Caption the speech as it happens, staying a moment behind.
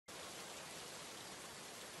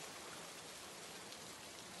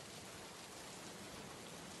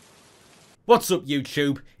What's up,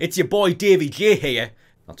 YouTube? It's your boy DayVeeJay here.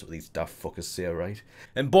 That's what these daft fuckers say, right?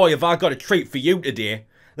 And boy, have I got a treat for you today.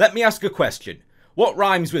 Let me ask a question. What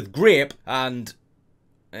rhymes with grape and...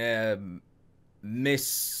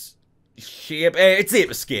 Miss... shape? It's Ape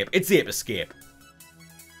Escape. It's Ape Escape.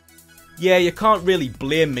 Yeah, you can't really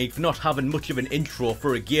blame me for not having much of an intro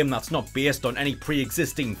for a game that's not based on any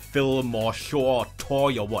pre-existing film or show or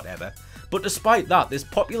toy or whatever. But despite that, this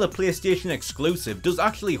popular PlayStation exclusive does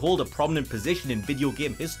actually hold a prominent position in video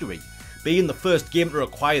game history, being the first game to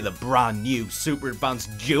acquire the brand new super advanced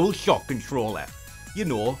Dualshock controller. You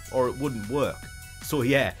know, or it wouldn't work. So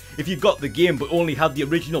yeah, if you got the game but only had the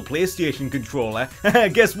original PlayStation controller,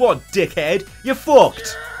 guess what, dickhead? You're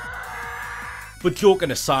fucked! But joking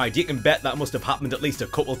aside, you can bet that must have happened at least a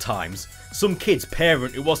couple times. Some kid's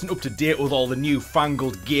parent who wasn't up to date with all the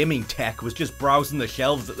new-fangled gaming tech was just browsing the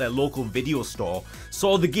shelves at their local video store,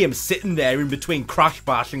 saw the game sitting there in between Crash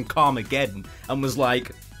Bash and Carmageddon, and was like,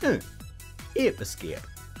 Ape Escape.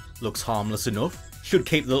 Looks harmless enough. Should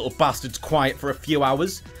keep the little bastards quiet for a few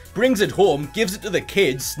hours. Brings it home, gives it to the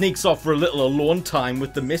kids, sneaks off for a little alone time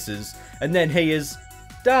with the missus, and then hears,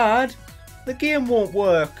 Dad, the game won't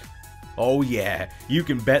work. Oh yeah, you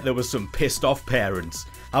can bet there was some pissed off parents.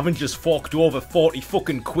 Having just forked over 40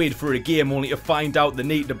 fucking quid for a game only to find out they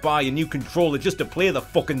need to buy a new controller just to play the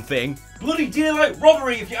fucking thing. Bloody daylight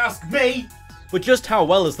robbery if you ask me! But just how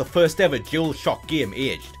well has the first ever Dualshock game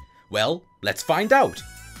aged? Well, let's find out.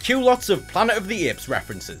 Cue lots of Planet of the Apes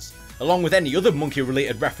references, along with any other monkey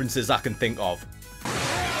related references I can think of.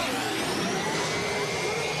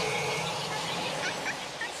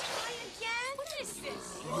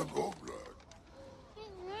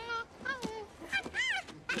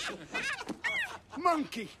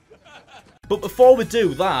 Monkey. But before we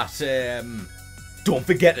do that, don't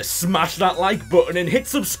forget to smash that like button and hit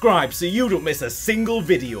subscribe so you don't miss a single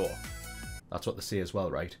video. That's what they say as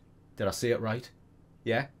well, right? Did I say it right?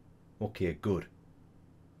 Yeah? Okay, good.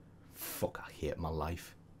 Fuck, I hate my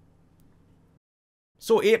life.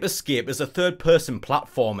 So Ape Escape is a third-person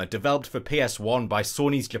platformer developed for PS1 by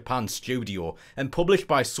Sony's Japan studio and published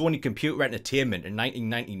by Sony Computer Entertainment in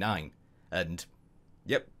 1999. And,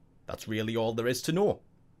 yep, that's really all there is to know.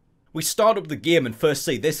 We start up the game and first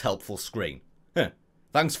see this helpful screen.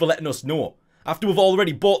 Thanks for letting us know. After we've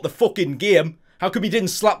already bought the fucking game, how come you didn't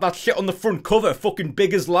slap that shit on the front cover fucking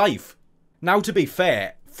big as life? Now to be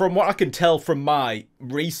fair, from what I can tell from my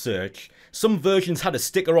research, some versions had a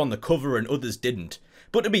sticker on the cover and others didn't.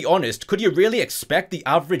 But to be honest, could you really expect the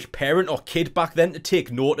average parent or kid back then to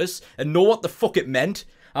take notice and know what the fuck it meant?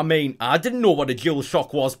 I mean, I didn't know what a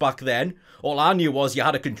Dualshock was back then. All I knew was you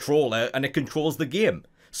had a controller and it controls the game.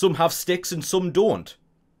 Some have sticks and some don't.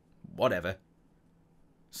 Whatever.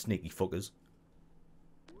 Sneaky fuckers.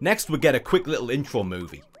 Next we get a quick little intro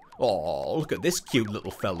movie. Oh, look at this cute little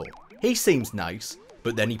fellow. He seems nice,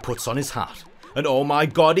 but then he puts on his hat. And oh my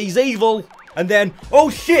god, he's evil! And then, oh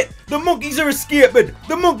shit, the monkeys are escaping!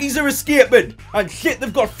 The monkeys are escaping! And shit,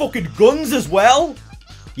 they've got fucking guns as well!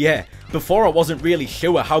 Yeah, before I wasn't really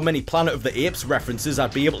sure how many Planet of the Apes references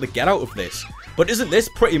I'd be able to get out of this. But isn't this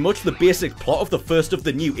pretty much the basic plot of the first of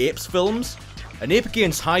the new Apes films? An ape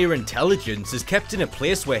gains higher intelligence, is kept in a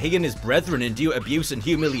place where he and his brethren endure abuse and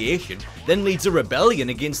humiliation, then leads a rebellion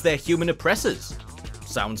against their human oppressors.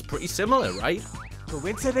 Sounds pretty similar, right?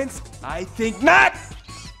 Coincidence? I think not!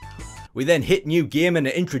 We then hit new game and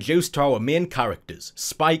are introduced to our main characters,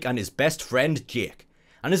 Spike and his best friend Jake.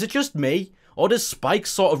 And is it just me, or does Spike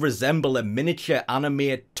sort of resemble a miniature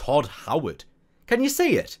anime Todd Howard? Can you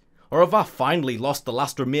see it? Or have I finally lost the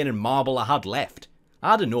last remaining marble I had left?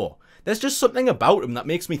 I don't know, there's just something about him that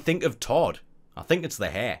makes me think of Todd. I think it's the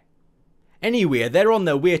hair. Anyway, they're on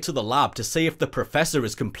their way to the lab to see if the professor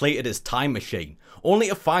has completed his time machine, only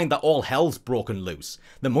to find that all hell's broken loose.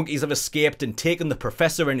 The monkeys have escaped and taken the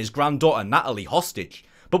professor and his granddaughter Natalie hostage.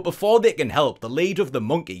 But before they can help, the leader of the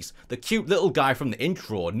monkeys, the cute little guy from the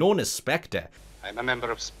intro, known as Spectre, I'm a member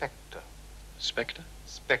of Spectre. Spectre?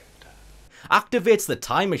 Spectre. activates the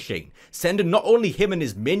time machine, sending not only him and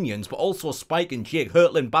his minions, but also Spike and Jake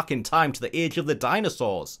hurtling back in time to the age of the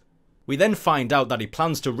dinosaurs. We then find out that he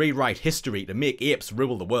plans to rewrite history to make apes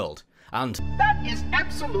rule the world, and that is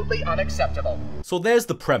absolutely unacceptable. So there's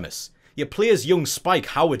the premise. You play as young Spike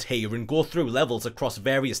Howard here and go through levels across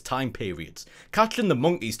various time periods, catching the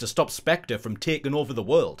monkeys to stop Spectre from taking over the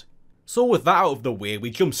world. So with that out of the way, we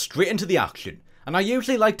jump straight into the action, and I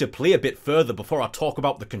usually like to play a bit further before I talk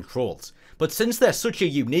about the controls, but since they're such a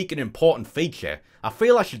unique and important feature, I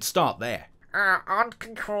feel I should start there. Aren't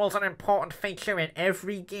controls an important feature in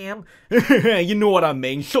every game? You know what I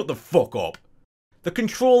mean, shut the fuck up. The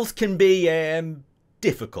controls can be,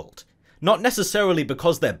 difficult. Not necessarily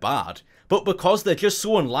because they're bad, but because they're just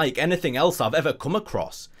so unlike anything else I've ever come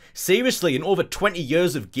across. Seriously, in over 20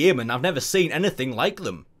 years of gaming, I've never seen anything like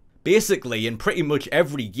them. Basically, in pretty much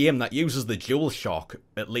every game that uses the Dualshock,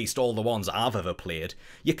 at least all the ones I've ever played,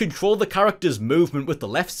 you control the character's movement with the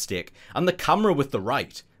left stick and the camera with the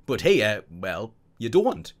right. But here, well, you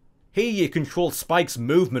don't. Here you control Spike's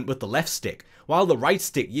movement with the left stick, while the right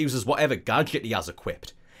stick uses whatever gadget he has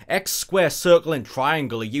equipped. X, square, circle and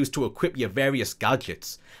triangle are used to equip your various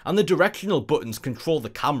gadgets, and the directional buttons control the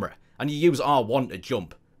camera, and you use R1 to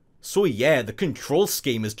jump. So yeah, the control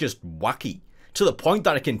scheme is just wacky, to the point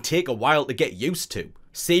that it can take a while to get used to.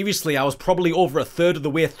 Seriously, I was probably over a third of the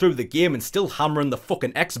way through the game and still hammering the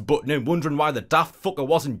fucking X button and wondering why the daft fucker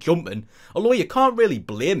wasn't jumping, although you can't really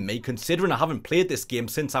blame me considering I haven't played this game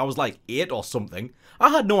since I was like 8 or something. I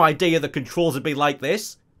had no idea the controls would be like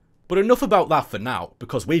this. But enough about that for now,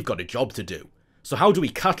 because we've got a job to do. So how do we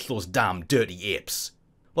catch those damn dirty apes?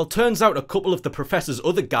 Well, turns out a couple of the professor's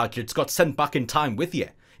other gadgets got sent back in time with you,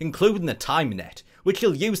 including the time net, which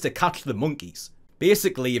you'll use to catch the monkeys.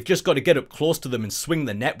 Basically, you've just got to get up close to them and swing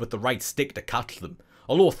the net with the right stick to catch them,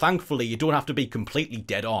 although thankfully you don't have to be completely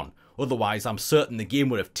dead on, otherwise I'm certain the game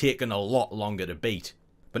would have taken a lot longer to beat.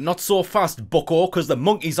 But not so fast, bucko, because the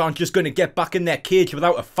monkeys aren't just going to get back in their cage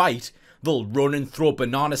without a fight. They'll run and throw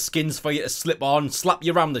banana skins for you to slip on, slap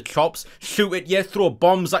you around the chops, shoot at you, throw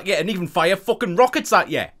bombs at you, and even fire fucking rockets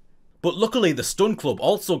at you. But luckily the stun club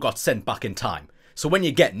also got sent back in time, so when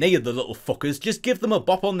you get near the little fuckers, just give them a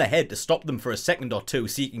bop on the head to stop them for a second or two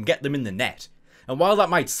so you can get them in the net. And while that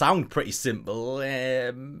might sound pretty simple,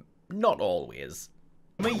 not always.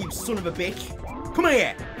 Come here, you son of a bitch. Come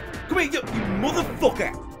here! Come here, you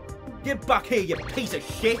motherfucker! Get back here, you piece of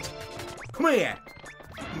shit! Come here!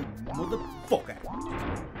 You motherfucker.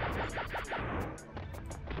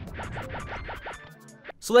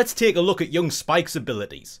 So let's take a look at young Spike's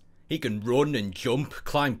abilities. He can run and jump,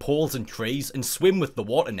 climb poles and trees, and swim with the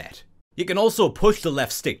water net. You can also push the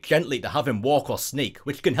left stick gently to have him walk or sneak,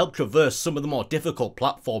 which can help traverse some of the more difficult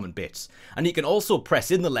platforming bits. And you can also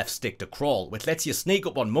press in the left stick to crawl, which lets you sneak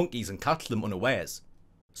up on monkeys and catch them unawares.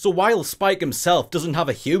 So while Spike himself doesn't have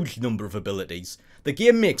a huge number of abilities, the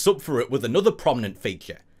game makes up for it with another prominent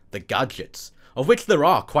feature, the gadgets, of which there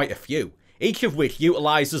are quite a few, each of which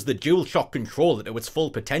utilises the Dualshock controller to its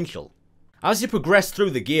full potential. As you progress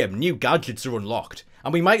through the game, new gadgets are unlocked,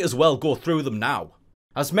 and we might as well go through them now.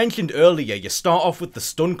 As mentioned earlier, you start off with the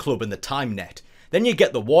stun club and the time net, then you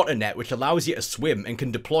get the water net which allows you to swim and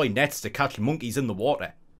can deploy nets to catch monkeys in the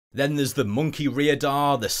water. Then there's the monkey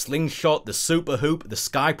radar, the slingshot, the super hoop, the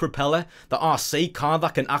sky propeller, the RC car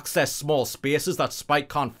that can access small spaces that Spike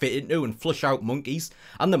can't fit into and flush out monkeys,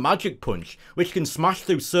 and the magic punch, which can smash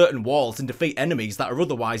through certain walls and defeat enemies that are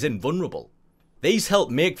otherwise invulnerable. These help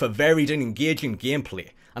make for varied and engaging gameplay,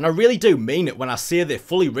 and I really do mean it when I say they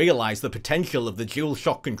fully realise the potential of the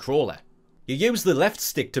Dualshock controller. You use the left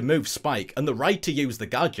stick to move Spike and the right to use the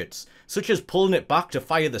gadgets, such as pulling it back to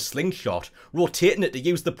fire the slingshot, rotating it to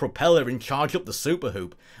use the propeller and charge up the super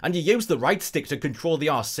hoop, and you use the right stick to control the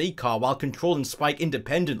RC car while controlling Spike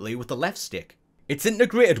independently with the left stick. It's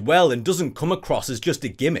integrated well and doesn't come across as just a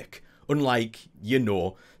gimmick, unlike, you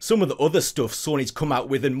know, some of the other stuff Sony's come out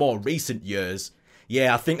with in more recent years.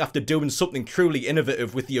 Yeah, I think after doing something truly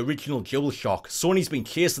innovative with the original Dualshock, Sony's been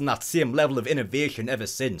chasing that same level of innovation ever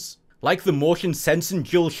since. Like the motion sensing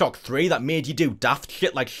Dualshock 3 that made you do daft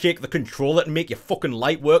shit like shake the controller and make your fucking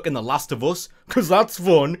light work in The Last of Us, cause that's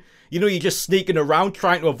fun. You know, you're just sneaking around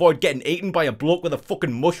trying to avoid getting eaten by a bloke with a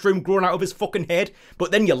fucking mushroom growing out of his fucking head, but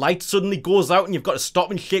then your light suddenly goes out and you've got to stop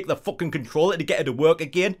and shake the fucking controller to get it to work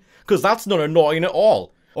again, cause that's not annoying at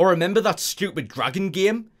all. Or remember that stupid dragon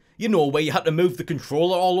game? You know, where you had to move the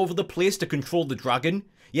controller all over the place to control the dragon?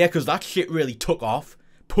 Yeah, cause that shit really took off.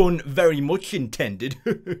 Pun very much intended.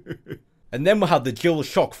 And then we had the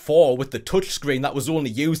Dualshock 4 with the touchscreen that was only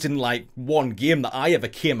used in like one game that I ever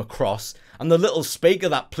came across, and the little speaker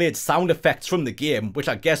that played sound effects from the game, which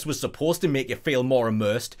I guess was supposed to make you feel more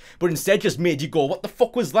immersed, but instead just made you go, what the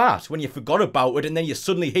fuck was that? When you forgot about it and then you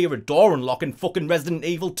suddenly hear a door unlock in fucking Resident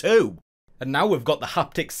Evil 2. And now we've got the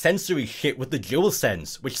haptic sensory shit with the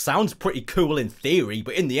DualSense, which sounds pretty cool in theory,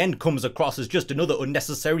 but in the end comes across as just another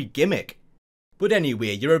unnecessary gimmick. But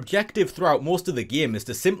anyway, your objective throughout most of the game is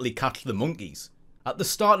to simply catch the monkeys. At the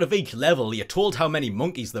start of each level, you're told how many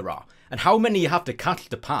monkeys there are, and how many you have to catch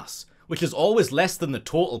to pass, which is always less than the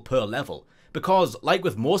total per level, because, like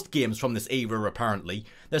with most games from this era apparently,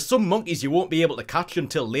 there's some monkeys you won't be able to catch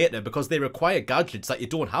until later because they require gadgets that you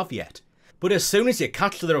don't have yet. But as soon as you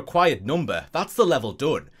catch the required number, that's the level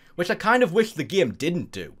done, which I kind of wish the game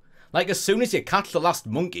didn't do. Like as soon as you catch the last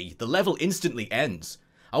monkey, the level instantly ends.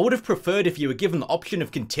 I would have preferred if you were given the option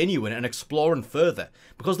of continuing and exploring further,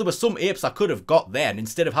 because there were some apes I could have got then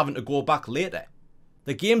instead of having to go back later.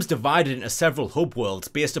 The game's divided into several hub worlds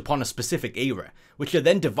based upon a specific era, which are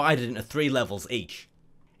then divided into 3 levels each.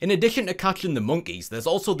 In addition to catching the monkeys, there's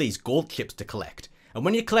also these gold chips to collect, and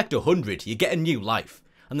when you collect 100 you get a new life,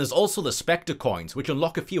 and there's also the Spectre coins which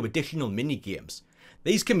unlock a few additional mini-games.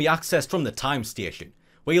 These can be accessed from the time station,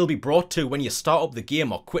 where you'll be brought to when you start up the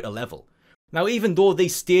game or quit a level. Now even though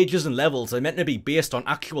these stages and levels are meant to be based on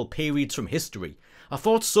actual periods from history, I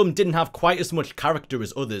thought some didn't have quite as much character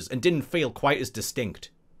as others and didn't feel quite as distinct.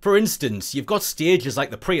 For instance, you've got stages like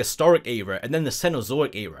the prehistoric era and then the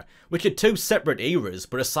Cenozoic era, which are 2 separate eras,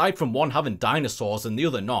 but aside from one having dinosaurs and the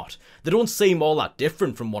other not, they don't seem all that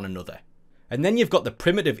different from one another. And then you've got the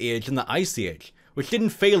primitive age and the ice age, which didn't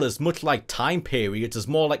feel as much like time periods as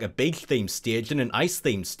more like a beach themed stage and an ice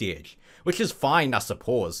themed stage, which is fine I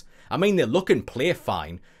suppose. I mean they look and play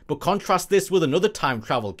fine, but contrast this with another time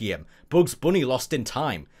travel game, Bugs Bunny Lost in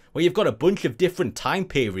Time, where you've got a bunch of different time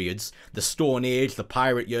periods, the Stone Age, the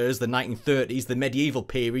Pirate Years, the 1930s, the Medieval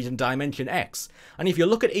period and Dimension X, and if you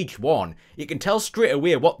look at each one, you can tell straight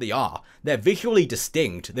away what they are. They're visually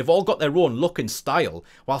distinct, they've all got their own look and style,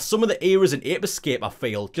 while some of the eras in Ape Escape I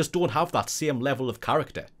feel just don't have that same level of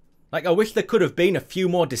character. Like I wish there could have been a few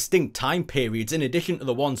more distinct time periods in addition to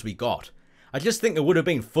the ones we got. I just think it would have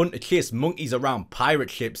been fun to chase monkeys around pirate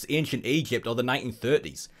ships, ancient Egypt or the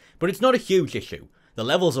 1930s, but it's not a huge issue. The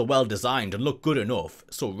levels are well designed and look good enough,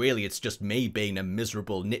 so really it's just me being a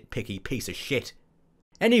miserable nitpicky piece of shit.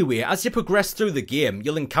 Anyway, as you progress through the game,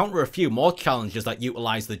 you'll encounter a few more challenges that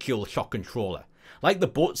utilise the Dualshock controller. Like the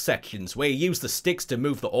boat sections, where you use the sticks to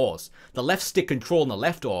move the oars, the left stick controlling the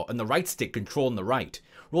left oar and the right stick controlling the right,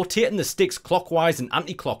 rotating the sticks clockwise and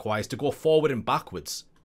anti-clockwise to go forward and backwards.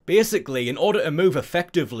 Basically, in order to move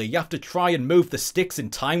effectively, you have to try and move the sticks in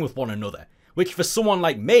time with one another, which for someone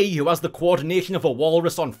like me, who has the coordination of a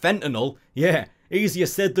walrus on fentanyl, yeah, easier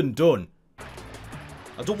said than done.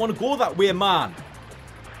 I don't want to go that way, man.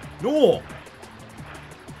 No.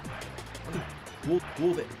 Go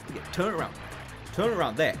there. Okay, turn around. Turn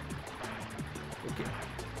around there. Okay,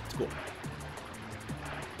 let's go.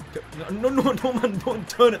 No, man, don't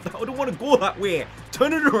turn it. I don't want to go that way.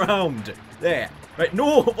 Turn it around. There. Right,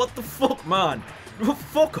 no, what the fuck, man? No,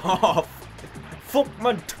 fuck off. Fuck,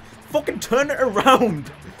 man. Fucking turn it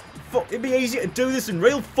around. Fuck, it'd be easier to do this in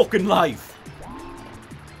real fucking life.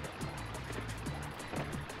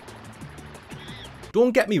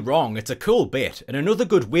 Don't get me wrong, it's a cool bit, and another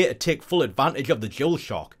good way to take full advantage of the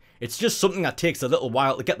Dualshock. It's just something that takes a little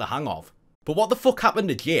while to get the hang of. But what the fuck happened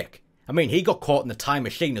to Jake? I mean, he got caught in the time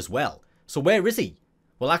machine as well. So where is he?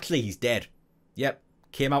 Well, actually, he's dead. Yep,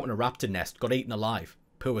 came out in a raptor nest, got eaten alive.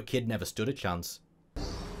 Poor kid never stood a chance.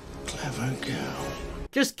 Clever girl.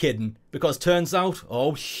 Just kidding, because turns out,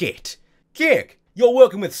 oh shit. Jake, you're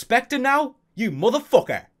working with Spectre now? You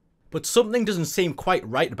motherfucker! But something doesn't seem quite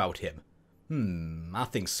right about him. I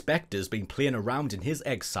think Spectre's been playing around in his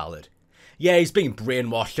egg salad. Yeah, he's been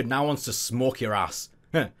brainwashed and now wants to smoke your ass.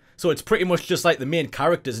 So it's pretty much just like the main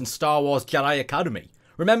characters in Star Wars Jedi Academy.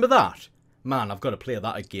 Remember that? Man, I've got to play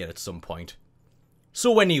that again at some point.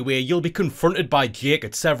 So anyway, you'll be confronted by Jake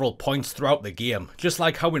at several points throughout the game, just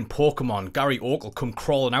like how in Pokemon, Gary Oak will come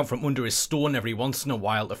crawling out from under his stone every once in a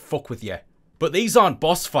while to fuck with you. But these aren't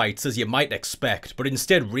boss fights as you might expect, but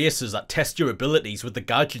instead races that test your abilities with the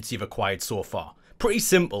gadgets you've acquired so far. Pretty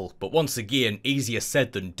simple, but once again, easier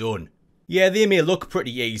said than done. Yeah, they may look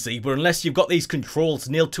pretty easy, but unless you've got these controls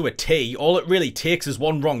nailed to a T, all it really takes is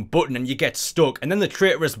one wrong button and you get stuck, and then the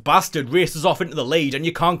traitorous bastard races off into the lead and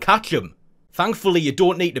you can't catch him. Thankfully, you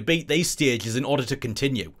don't need to beat these stages in order to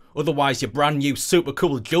continue. Otherwise, your brand new super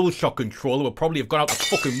cool Dualshock controller will probably have gone out the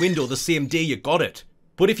fucking window the same day you got it.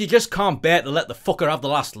 But if you just can't bear to let the fucker have the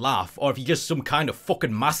last laugh, or if you're just some kind of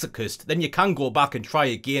fucking masochist, then you can go back and try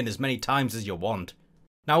again as many times as you want.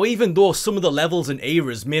 Now, even though some of the levels and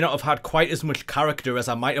eras may not have had quite as much character as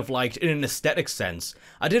I might have liked in an aesthetic sense,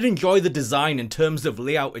 I did enjoy the design in terms of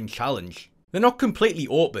layout and challenge. They're not completely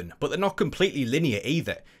open, but they're not completely linear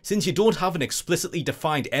either, since you don't have an explicitly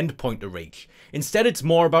defined endpoint to reach. Instead, it's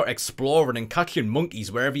more about exploring and catching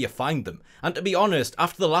monkeys wherever you find them, and to be honest,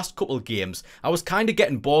 after the last couple games, I was kinda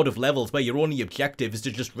getting bored of levels where your only objective is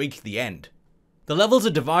to just reach the end. The levels are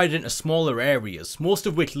divided into smaller areas, most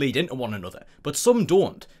of which lead into one another, but some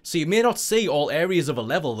don't, so you may not see all areas of a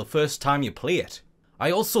level the first time you play it.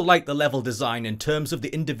 I also like the level design in terms of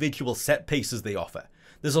the individual set pieces they offer.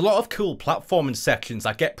 There's a lot of cool platforming sections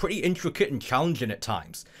that get pretty intricate and challenging at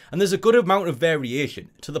times, and there's a good amount of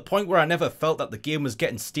variation, to the point where I never felt that the game was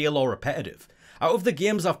getting stale or repetitive. Out of the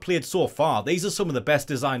games I've played so far, these are some of the best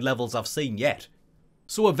designed levels I've seen yet.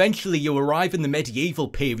 So eventually you arrive in the medieval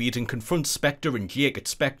period and confront Spectre and Jake at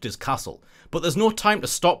Spectre's castle, but there's no time to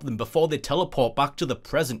stop them before they teleport back to the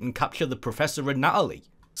present and capture the Professor and Natalie.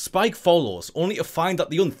 Spike follows, only to find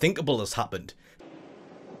that the unthinkable has happened.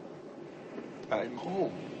 I'm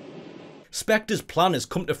home. Spectre's plan has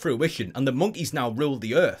come to fruition and the monkeys now rule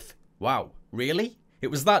the Earth. Wow, really? It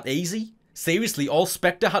was that easy? Seriously, all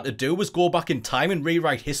Spectre had to do was go back in time and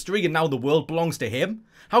rewrite history and now the world belongs to him?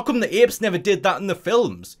 How come the apes never did that in the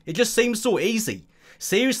films? It just seems so easy.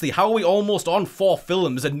 Seriously, how are we almost on 4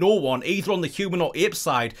 films and no one, either on the human or ape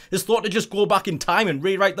side, has thought to just go back in time and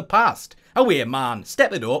rewrite the past? Away man,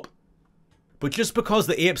 step it up. But just because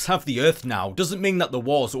the apes have the Earth now doesn't mean that the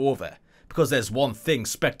war's over. Because there's one thing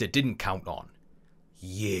Spectre didn't count on.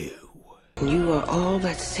 You. You are all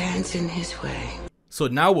that stands in his way. So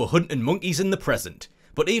now we're hunting monkeys in the present.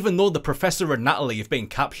 But even though the Professor and Natalie have been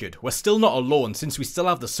captured, we're still not alone since we still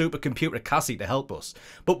have the supercomputer Cassie to help us.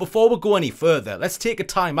 But before we go any further, let's take a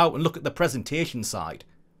time out and look at the presentation side.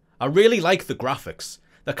 I really like the graphics.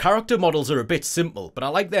 The character models are a bit simple, but I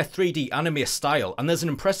like their 3D anime style and there's an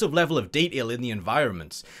impressive level of detail in the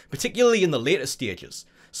environments, particularly in the later stages.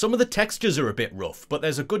 Some of the textures are a bit rough, but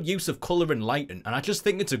there's a good use of colour and lighting, and I just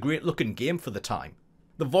think it's a great looking game for the time.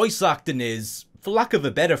 The voice acting is, for lack of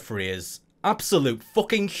a better phrase, absolute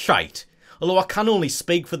fucking shite. Although I can only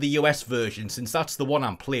speak for the US version since that's the one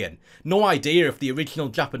I'm playing. No idea if the original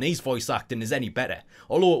Japanese voice acting is any better,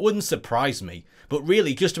 although it wouldn't surprise me. But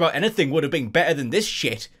really, just about anything would have been better than this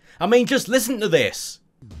shit. I mean, just listen to this.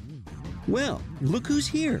 Well, look who's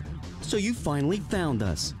here. So you finally found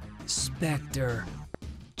us. Spectre.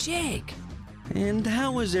 Jake! And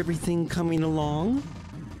how is everything coming along?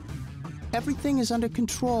 Everything is under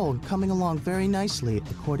control and coming along very nicely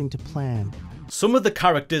according to plan. Some of the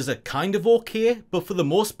characters are kind of okay, but for the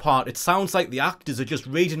most part it sounds like the actors are just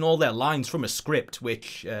reading all their lines from a script,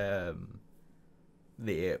 which,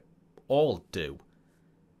 they all do.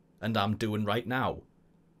 And I'm doing right now.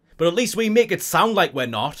 But at least we make it sound like we're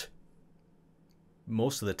not.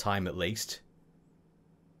 Most of the time at least.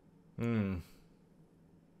 I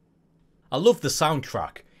love the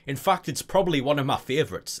soundtrack. In fact, it's probably one of my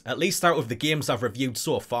favourites, at least out of the games I've reviewed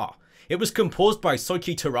so far. It was composed by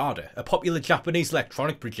Soichi Terada, a popular Japanese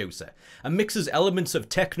electronic producer, and mixes elements of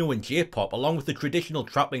techno and J-pop along with the traditional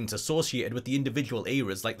trappings associated with the individual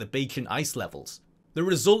eras like the beach and ice levels. The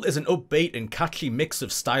result is an upbeat and catchy mix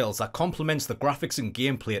of styles that complements the graphics and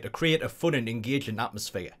gameplay to create a fun and engaging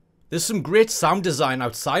atmosphere. There's some great sound design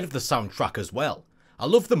outside of the soundtrack as well. I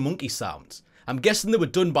love the monkey sounds. I'm guessing they were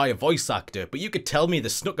done by a voice actor, but you could tell me they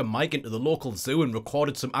snuck a mic into the local zoo and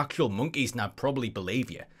recorded some actual monkeys and I'd probably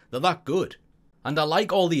believe you. They're that good. And I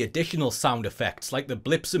like all the additional sound effects, like the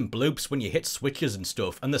blips and bloops when you hit switches and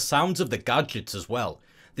stuff, and the sounds of the gadgets as well.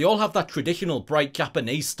 They all have that traditional bright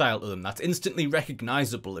Japanese style to them that's instantly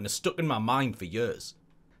recognisable and has stuck in my mind for years.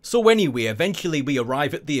 So anyway, eventually we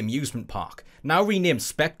arrive at the amusement park, now renamed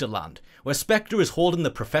Spectreland, where Spectre is holding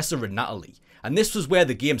the Professor and Natalie. And this was where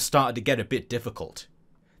the game started to get a bit difficult.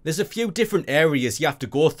 There's a few different areas you have to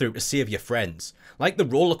go through to save your friends, like the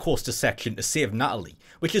roller coaster section to save Natalie,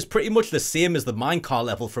 which is pretty much the same as the minecart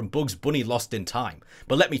level from Bugs Bunny Lost in Time.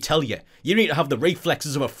 But let me tell you, you need to have the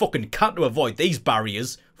reflexes of a fucking cat to avoid these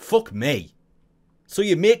barriers. Fuck me. So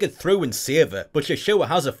you make it through and save her, but she sure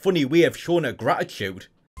has a funny way of showing her gratitude.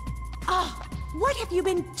 Ah, what have you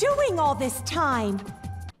been doing all this time?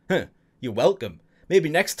 Huh, you're welcome. Maybe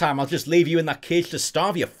next time I'll just leave you in that cage to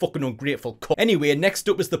starve, you fucking ungrateful cunt. Anyway, next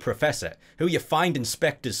up is the Professor, who you find in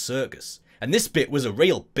Spectre's circus. And this bit was a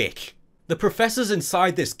real bitch. The Professor's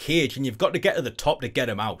inside this cage and you've got to get to the top to get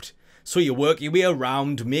him out. So you work your way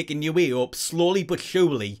around, making your way up, slowly but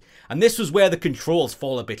surely, and this was where the controls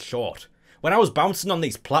fall a bit short. When I was bouncing on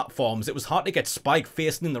these platforms, it was hard to get Spike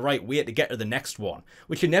facing in the right way to get to the next one,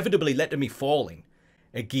 which inevitably led to me falling.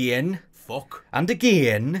 Again. Fuck. And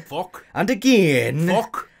again. Fuck. And again.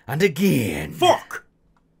 Fuck. And again. Fuck!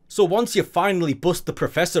 So once you finally bust the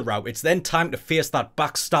Professor out, it's then time to face that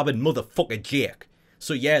backstabbing motherfucker Jake.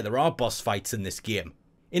 So yeah, there are boss fights in this game.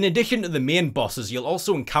 In addition to the main bosses, you'll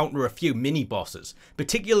also encounter a few mini-bosses,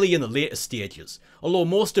 particularly in the later stages, although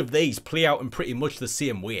most of these play out in pretty much the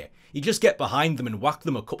same way. You just get behind them and whack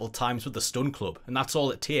them a couple times with the stun club, and that's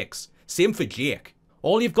all it takes. Same for Jake.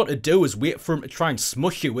 All you've got to do is wait for him to try and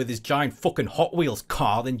smush you with his giant fucking Hot Wheels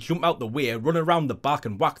car, then jump out the way, run around the back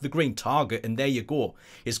and whack the green target, and there you go.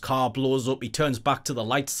 His car blows up, he turns back to the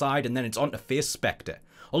light side, and then it's on to face Spectre.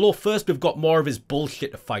 although first we've got more of his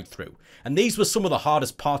bullshit to fight through, and these were some of the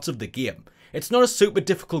hardest parts of the game. It's not a super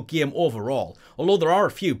difficult game overall, although there are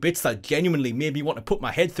a few bits that genuinely made me want to put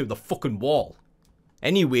my head through the fucking wall.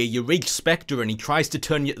 Anyway, you reach Spectre and he tries to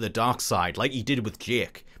turn you to the dark side like he did with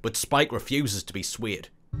Jake, but Spike refuses to be swayed.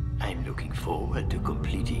 I'm looking forward to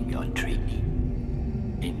completing your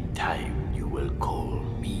training. In time, you will call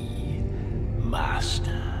me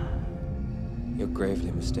Master. You're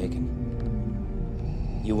gravely mistaken.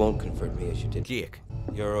 You won't convert me as you did Jake.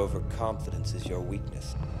 Your overconfidence is your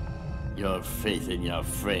weakness. Your faith in your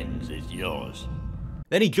friends is yours.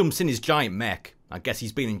 Then he jumps in his giant mech. I guess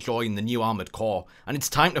he's been enjoying the new armoured core, and it's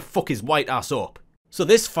time to fuck his white ass up. So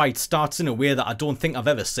this fight starts in a way that I don't think I've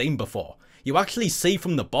ever seen before. You actually see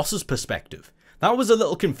from the boss's perspective. That was a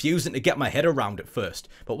little confusing to get my head around at first,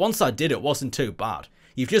 but once I did it wasn't too bad.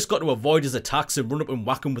 You've just got to avoid his attacks and run up and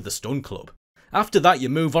whack him with a stun club. After that you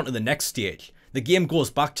move on to the next stage. The game goes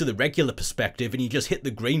back to the regular perspective and you just hit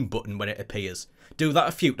the green button when it appears. Do that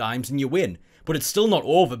a few times and you win. But it's still not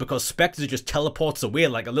over because Spectre just teleports away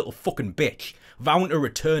like a little fucking bitch, vowing to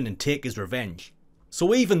return and take his revenge.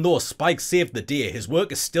 So even though Spike saved the day, his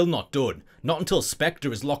work is still not done, not until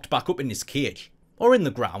Spectre is locked back up in his cage. Or in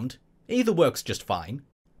the ground. Either works just fine.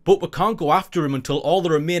 But we can't go after him until all the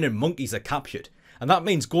remaining monkeys are captured, and that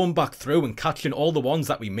means going back through and catching all the ones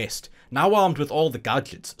that we missed, now armed with all the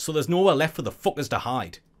gadgets, so there's nowhere left for the fuckers to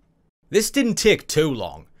hide. This didn't take too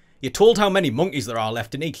long. You're told how many monkeys there are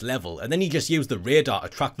left in each level, and then you just use the radar to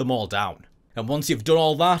track them all down. And once you've done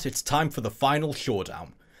all that, it's time for the final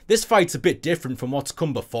showdown. This fight's a bit different from what's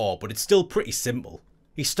come before, but it's still pretty simple.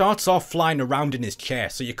 He starts off flying around in his chair,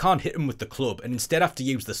 so you can't hit him with the club and instead have to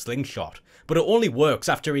use the slingshot, but it only works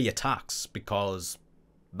after he attacks, because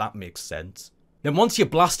that makes sense. Then once you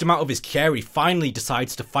blast him out of his chair, he finally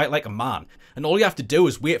decides to fight like a man, and all you have to do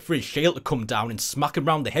is wait for his shield to come down and smack him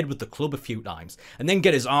round the head with the club a few times, and then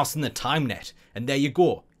get his arse in the time net, and there you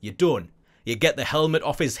go, you're done. You get the helmet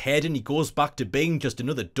off his head and he goes back to being just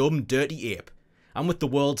another dumb, dirty ape. And with the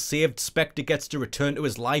world saved, Spectre gets to return to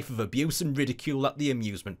his life of abuse and ridicule at the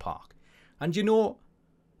amusement park. And you know,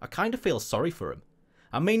 I kinda feel sorry for him.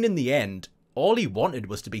 I mean, in the end, all he wanted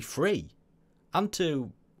was to be free. And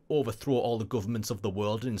to overthrow all the governments of the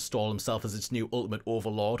world and install himself as its new ultimate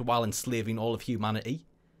overlord while enslaving all of humanity.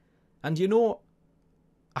 And you know,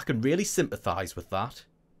 I can really sympathise with that.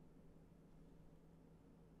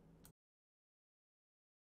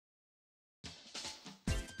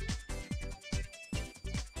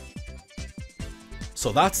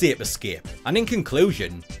 So that's Ape Escape, and in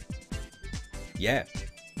conclusion, yeah,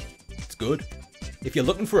 it's good. If you're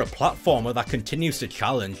looking for a platformer that continues to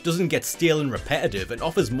challenge, doesn't get stale and repetitive, and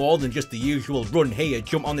offers more than just the usual run here,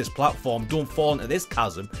 jump on this platform, don't fall into this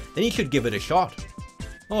chasm, then you should give it a shot.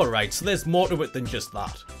 Alright, so there's more to it than just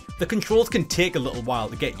that. The controls can take a little while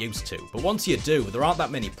to get used to, but once you do, there aren't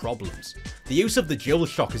that many problems. The use of the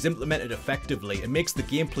Dualshock is implemented effectively and makes the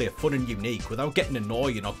gameplay fun and unique without getting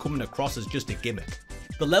annoying or coming across as just a gimmick.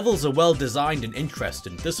 The levels are well designed and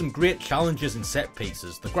interesting, there's some great challenges and set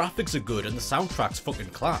pieces, the graphics are good and the soundtrack's fucking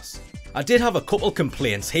class. I did have a couple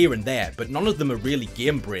complaints here and there, but none of them are really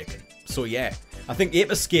game breaking. So yeah, I think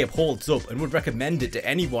Ape Escape holds up and would recommend it to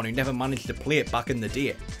anyone who never managed to play it back in the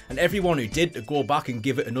day, and everyone who did to go back and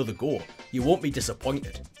give it another go. You won't be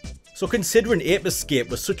disappointed. So considering Ape Escape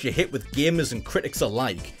was such a hit with gamers and critics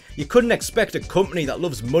alike, you couldn't expect a company that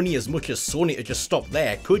loves money as much as Sony to just stop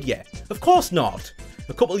there, could ya? Of course not!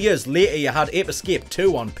 A couple years later you had Ape Escape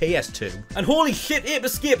 2 on PS2, and holy shit, Ape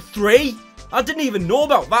Escape 3? I didn't even know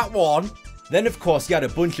about that one! Then of course you had a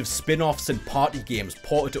bunch of spin-offs and party games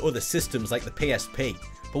ported to other systems like the PSP.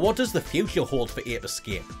 But what does the future hold for Ape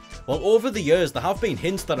Escape? Well, over the years there have been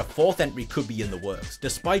hints that a fourth entry could be in the works,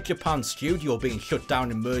 despite Japan's studio being shut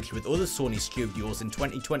down and merged with other Sony studios in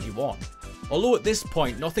 2021. Although at this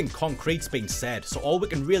point nothing concrete's been said, so all we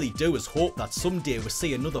can really do is hope that someday we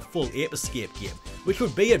see another full Ape Escape game, which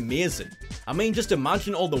would be amazing. I mean, just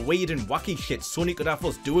imagine all the weird and wacky shit Sony could have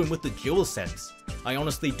us doing with the DualSense. I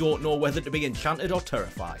honestly don't know whether to be enchanted or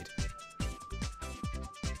terrified.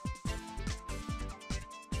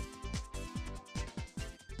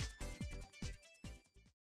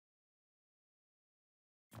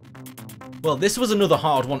 Well, this was another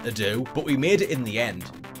hard one to do, but we made it in the end.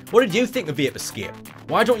 What did you think of Ape Escape?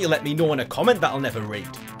 Why don't you let me know in a comment that I'll never read?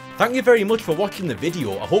 Thank you very much for watching the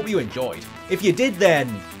video, I hope you enjoyed. If you did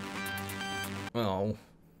then... oh...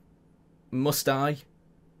 must I?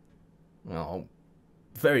 Oh...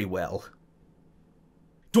 very well.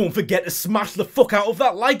 Don't forget to smash the fuck out of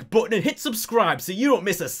that like button and hit subscribe so you don't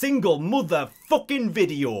miss a single motherfucking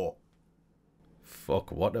video.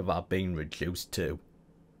 Fuck, what have I been reduced to?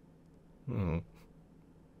 Hmm.